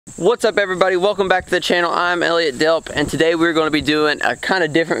What's up everybody, welcome back to the channel. I'm Elliott Delp, and today we're going to be doing a kind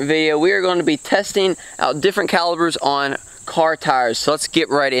of different video. We are going to be testing out different calibers on car tires, so let's get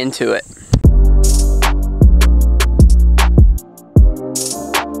right into it.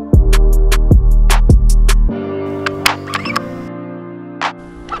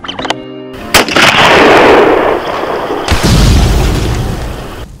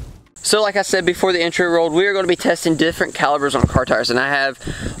 So like I said before the intro rolled, we are going to be testing different calibers on car tires, and I have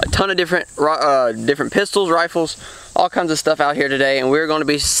a ton of different pistols, rifles, all kinds of stuff out here today, and we're going to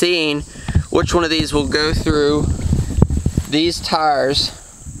be seeing which one of these will go through these tires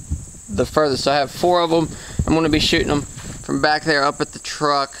the furthest. So I have 4 of them. I'm going to be shooting them from back there up at the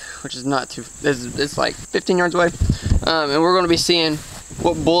truck, which is not too, it's like 15 yards away, and we're going to be seeing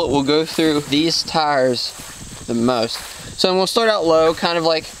what bullet will go through these tires the most. So I'm going to start out low, kind of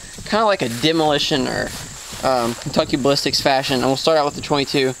like a demolition or Kentucky ballistics fashion. I'm gonna start out with the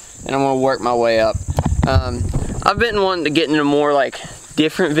 22 and I'm gonna work my way up. I've been wanting to get into more like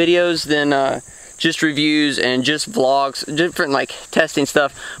different videos than just reviews and just vlogs, different like testing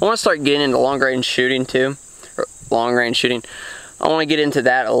stuff. I want to start getting into long range shooting too, or long range shooting. I want to get into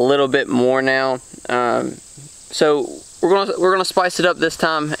that a little bit more now. So we're gonna spice it up this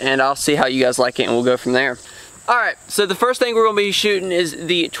time, and I'll see how you guys like it, and we'll go from there. Alright, so the first thing we're going to be shooting is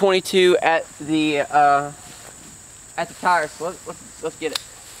the 22 at the tires. So let's get it.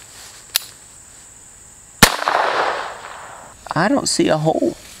 I don't see a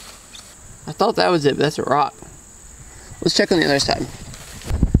hole. I thought that was it, but that's a rock. Let's check on the other side.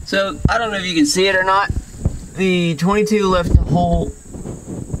 So, I don't know if you can see it or not. The 22 left a hole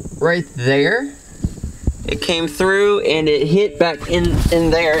right there. It came through and it hit back in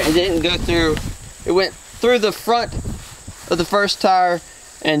there and didn't go through. It went through the front of the first tire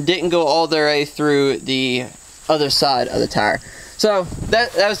and didn't go all the way through the other side of the tire. So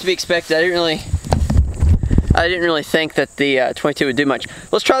that was to be expected. I didn't really think that the 22 would do much.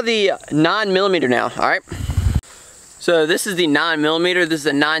 Let's try the 9mm now. All right. So this is the 9mm. This is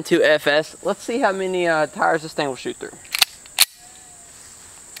a 9.2 FS. Let's see how many tires this thing will shoot through.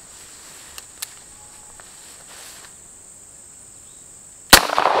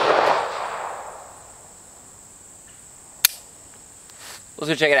 Let's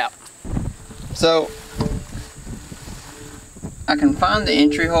go check it out. So, I can find the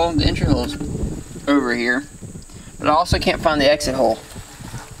entry hole. The entry hole's over here, but I also can't find the exit hole.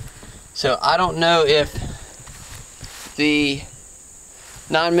 So I don't know if the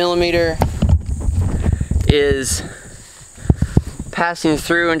 9mm is passing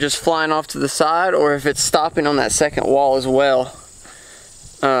through and just flying off to the side, or if it's stopping on that second wall as well.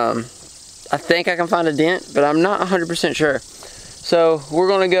 I think I can find a dent, but I'm not 100% sure. So we're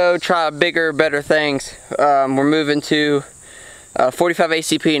gonna go try bigger, better things. We're moving to 45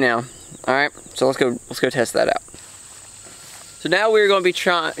 ACP now. All right, so let's go test that out. So now we're gonna be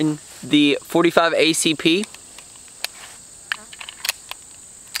trying the 45 ACP.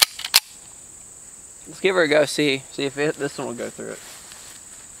 Let's give her a go. See if this one will go through it.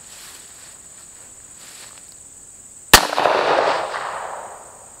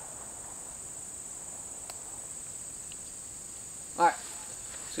 Alright,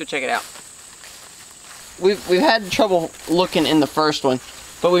 let's go check it out. We've had trouble looking in the first one,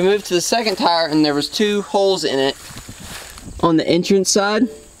 but we moved to the second tire and there was 2 holes in it on the entrance side.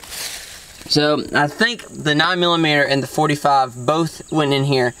 So I think the 9mm and the 45 both went in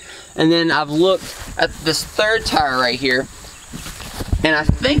here. And then I've looked at this third tire right here, and I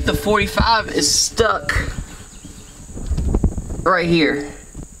think the 45 is stuck right here.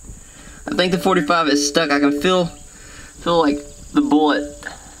 I think the 45 is stuck. I can feel like the bullet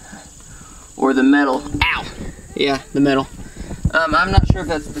or the metal. Ow! Yeah, the metal. I'm not sure if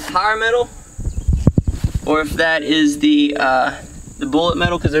that's the tire metal or if that is the bullet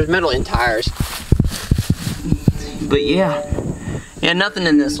metal, because there's metal in tires. But yeah, nothing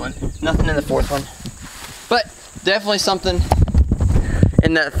in this one, nothing in the fourth one, but definitely something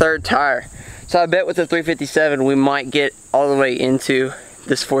in that third tire. So I bet with the 357 we might get all the way into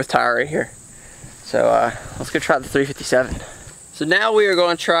this fourth tire right here. So let's go try the 357. So now we are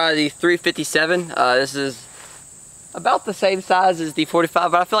going to try the 357. This is about the same size as the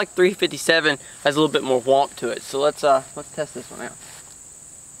 45, but I feel like 357 has a little bit more whomp to it. So let's test this one out.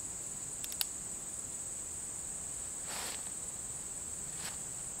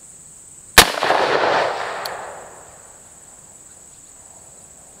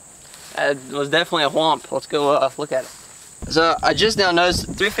 That was definitely a whomp. Let's go look at it. So I just now noticed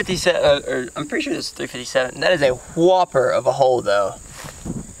 357, or I'm pretty sure this is 357. That is a whopper of a hole though.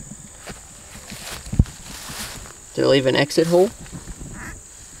 Did I leave an exit hole?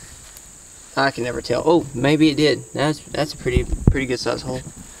 I can never tell. Oh, maybe it did. That's a pretty good size hole.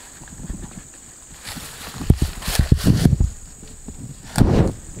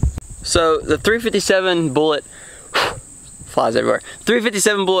 So the 357 bullet, flies everywhere.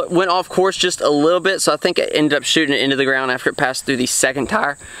 357 bullet went off course just a little bit, so I think it ended up shooting it into the ground after it passed through the second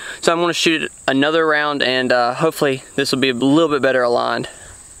tire. So I'm going to shoot it another round, and hopefully this will be a little bit better aligned.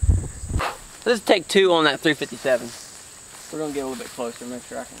 Let's take 2 on that 357. We're going to get a little bit closer, make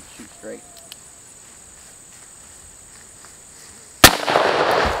sure I can shoot straight.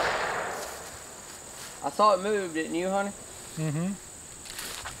 I saw it move, didn't you, honey? Mm-hmm.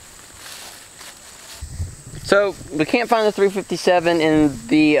 So we can't find the 357 in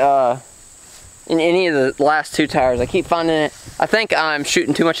the in any of the last 2 tires. I keep finding it. I think I'm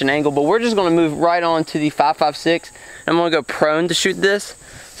shooting too much an angle, but we're just going to move right on to the 5.56. I'm going to go prone to shoot this,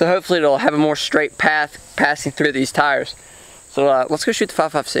 so hopefully it'll have a more straight path passing through these tires. So let's go shoot the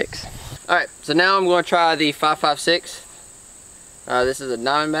 5.56. All right, so now I'm going to try the 5.56. This is a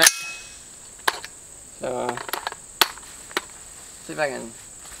Diamondback. So see if I can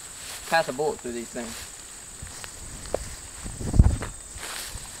pass a bullet through these things.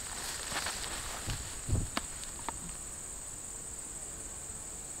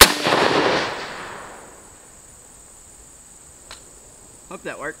 Hope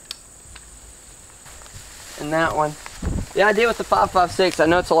that worked. And that one, the idea with the 5.56, I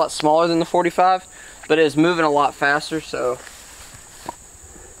know it's a lot smaller than the 45, but it is moving a lot faster, so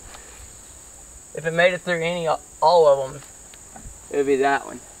if it made it through all of them, it would be that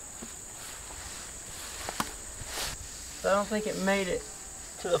one. So I don't think it made it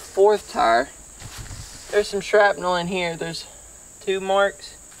to the 4th tire. There's some shrapnel in here. There's 2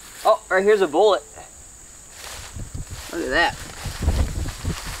 marks. Oh, right here's a bullet. Look at that.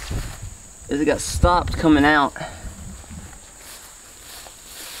 It got stopped coming out. I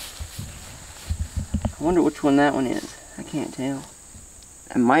wonder which one that one is. I can't tell.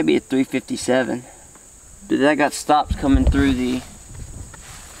 It might be a 357. But that got stopped coming through the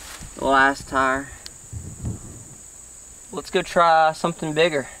last tire. Let's go try something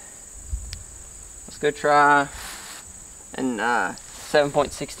bigger. Let's go try an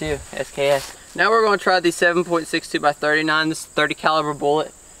 7.62 SKS. Now we're going to try the 7.62 by 39. This is 30 caliber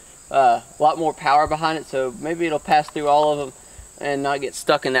bullet. A lot more power behind it, so maybe it'll pass through all of them and not get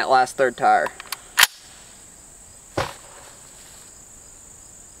stuck in that last 3rd tire.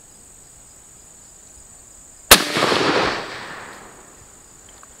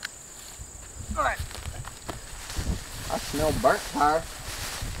 Alright. I smell burnt tire.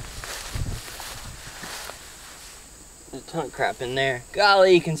 There's a ton of crap in there.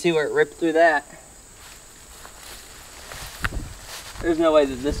 Golly, you can see where it ripped through that. There's no way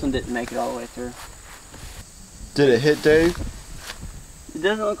that this one didn't make it all the way through. Did it hit, Dave? It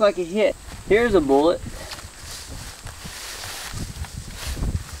doesn't look like it hit. Here's a bullet.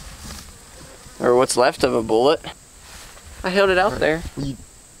 Or what's left of a bullet. I held it out there.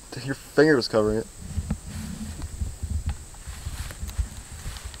 Your finger was covering it.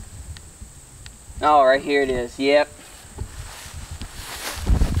 Oh, right here it is. Yep.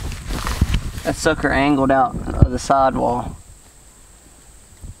 That sucker angled out of the sidewall.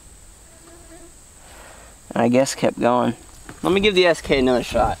 And I guess kept going. Let me give the SK another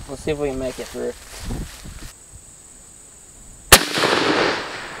shot. Let's see if we can make it through.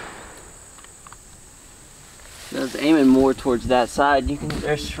 I was aiming more towards that side. You can.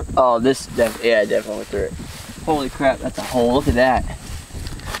 There's. Oh, this. Yeah, definitely went through it. Holy crap! That's a hole. Look at that.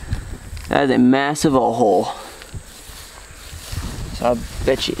 That is a massive old hole. So I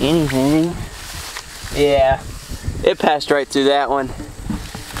bet you anything. Yeah, it passed right through that one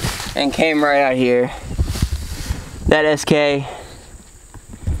and came right out here. That SK,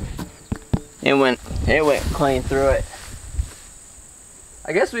 it went clean through it.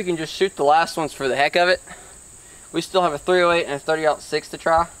 I guess we can just shoot the last ones for the heck of it. We still have a 308 and a 30-06 to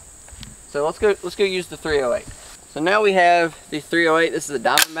try. So let's go use the 308. So now we have the 308. This is a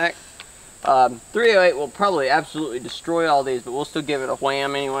Diamondback. 308 will probably absolutely destroy all these, but we'll still give it a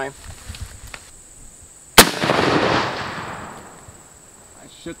wham anyway. I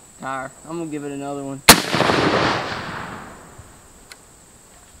shook the tire. I'm gonna give it another one.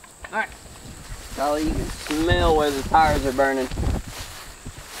 Alright. Golly, you can smell where the tires are burning.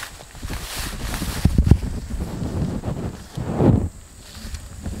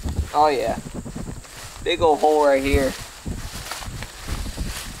 Oh yeah. Big old hole right here.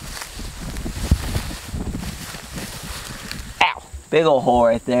 Ow! Big old hole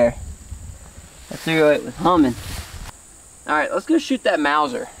right there. That 308 was humming. Alright, let's go shoot that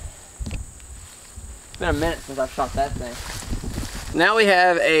Mauser. It's been a minute since I've shot that thing. Now we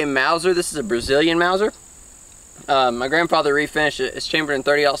have a Mauser. This is a Brazilian Mauser. My grandfather refinished it. It's chambered in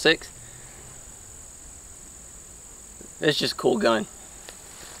 30-06. It's just a cool gun.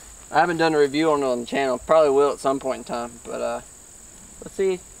 I haven't done a review on it on the channel. Probably will at some point in time. But let's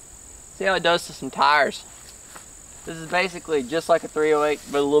see how it does to some tires. This is basically just like a 308,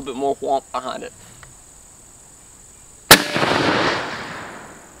 but a little bit more whomp behind it.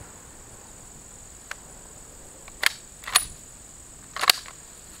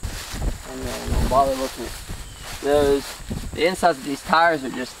 And then don't bother looking at those. The insides of these tires are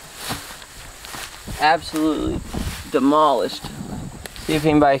just absolutely demolished. See if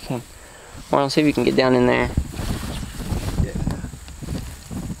anybody can. Well, let's see if you can get down in there. Yeah.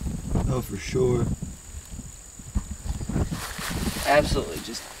 Oh, for sure. Absolutely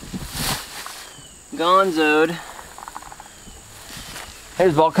just gonzoed.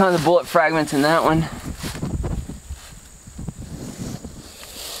 There's all kinds of bullet fragments in that one.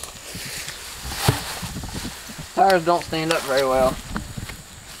 Tires don't stand up very well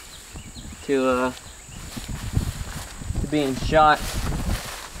to being shot.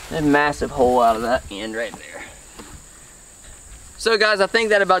 There's a massive hole out of that end right there. So guys, I think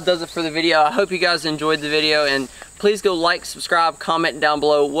that about does it for the video. I hope you guys enjoyed the video, and please go like, subscribe, comment down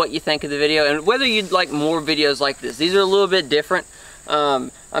below what you think of the video and whether you'd like more videos like this. These are a little bit different.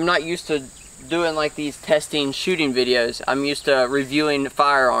 I'm not used to doing like these testing shooting videos. I'm used to reviewing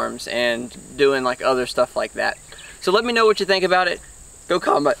firearms and doing like other stuff like that. So let me know what you think about it. Go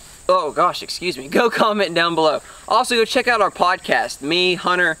comment. Oh gosh, excuse me. Go comment down below. Also go check out our podcast. Me,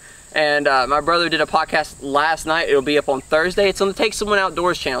 Hunter, and my brother did a podcast last night. It'll be up on Thursday. It's on the Take Someone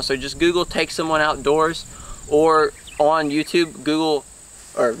Outdoors channel. So just Google Take Someone Outdoors, or on YouTube,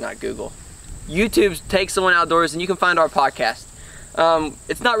 YouTube's Take Someone Outdoors, and you can find our podcast.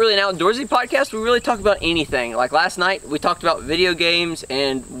 It's not really an outdoorsy podcast. We really talk about anything. Like last night, we talked about video games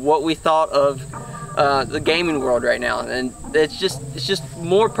and what we thought of the gaming world right now, and it's just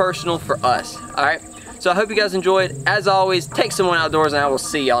more personal for us. All right. So I hope you guys enjoyed. As always, take someone outdoors, and I will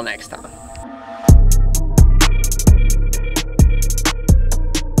see y'all next time.